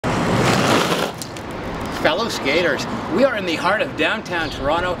fellow skaters. We are in the heart of downtown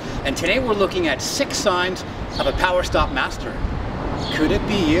Toronto, and today we're looking at 6 signs of a PowerStop Master. Could it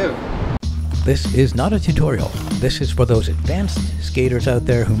be you? This is not a tutorial. This is for those advanced skaters out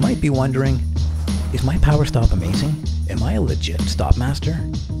there who might be wondering, is my PowerStop amazing? Am I a legit stop master?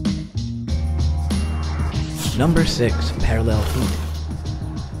 Number 6, parallel feet.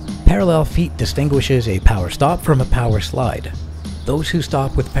 Parallel feet distinguishes a PowerStop from a power slide. Those who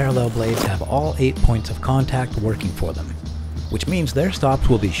stop with parallel blades have all 8 points of contact working for them, which means their stops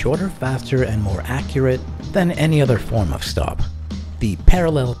will be shorter, faster, and more accurate than any other form of stop. The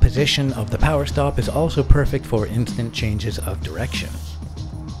parallel position of the PowerStop is also perfect for instant changes of direction.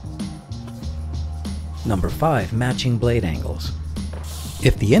 Number 5, matching blade angles.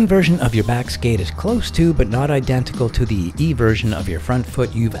 If the in version of your back skate is close to but not identical to the E version of your front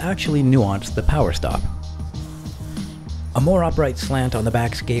foot, you've actually nuanced the PowerStop. A more upright slant on the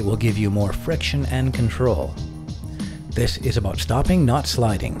back skate will give you more friction and control. This is about stopping, not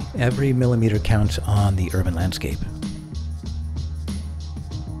sliding. Every millimeter counts on the urban landscape.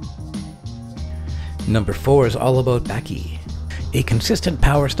 Number 4 is all about backy. A consistent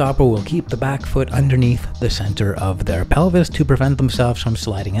power stopper will keep the back foot underneath the center of their pelvis to prevent themselves from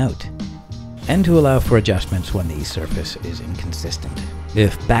sliding out, and to allow for adjustments when the surface is inconsistent.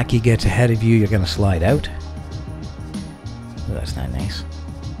 If backy gets ahead of you, you're going to slide out. Well, that's not nice.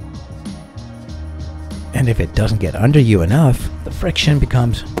 And if it doesn't get under you enough, the friction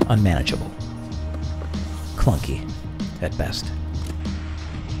becomes unmanageable. Clunky, at best.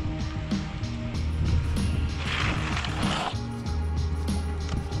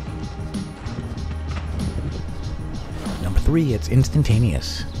 Number 3, it's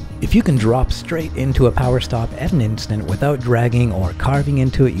instantaneous. If you can drop straight into a PowerStop at an instant without dragging or carving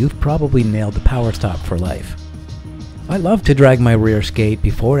into it, you've probably nailed the PowerStop for life. I love to drag my rear skate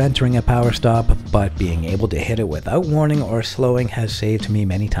before entering a PowerStop, but being able to hit it without warning or slowing has saved me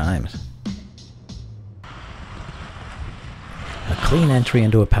many times. A clean entry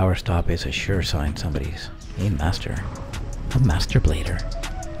into a PowerStop is a sure sign somebody's a master. A master blader.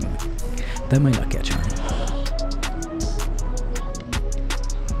 That might not get you.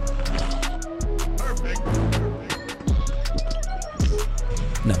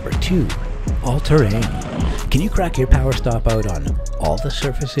 Number 2, all-terrain. Can you crack your PowerStop out on all the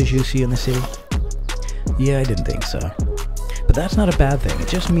surfaces you see in the city? Yeah, I didn't think so. But that's not a bad thing. It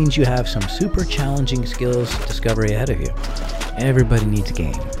just means you have some super challenging skills discovery ahead of you. Everybody needs a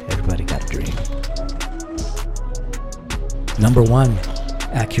game. Everybody got a dream. Number 1,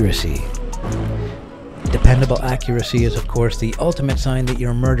 accuracy. Dependable accuracy is, of course, the ultimate sign that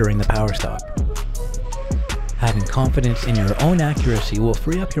you're murdering the PowerStop. Having confidence in your own accuracy will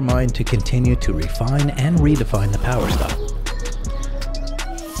free up your mind to continue to refine and redefine the PowerStop.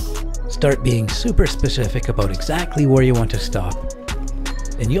 Start being super specific about exactly where you want to stop,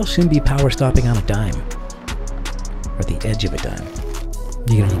 and you'll soon be PowerStopping on a dime, or the edge of a dime.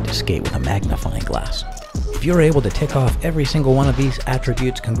 You're gonna need to skate with a magnifying glass. If you're able to tick off every single one of these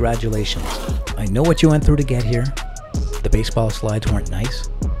attributes, congratulations. I know what you went through to get here. The baseball slides weren't nice,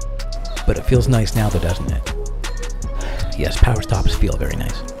 but it feels nice now though, doesn't it? Yes, PowerStops feel very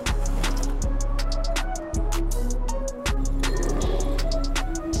nice.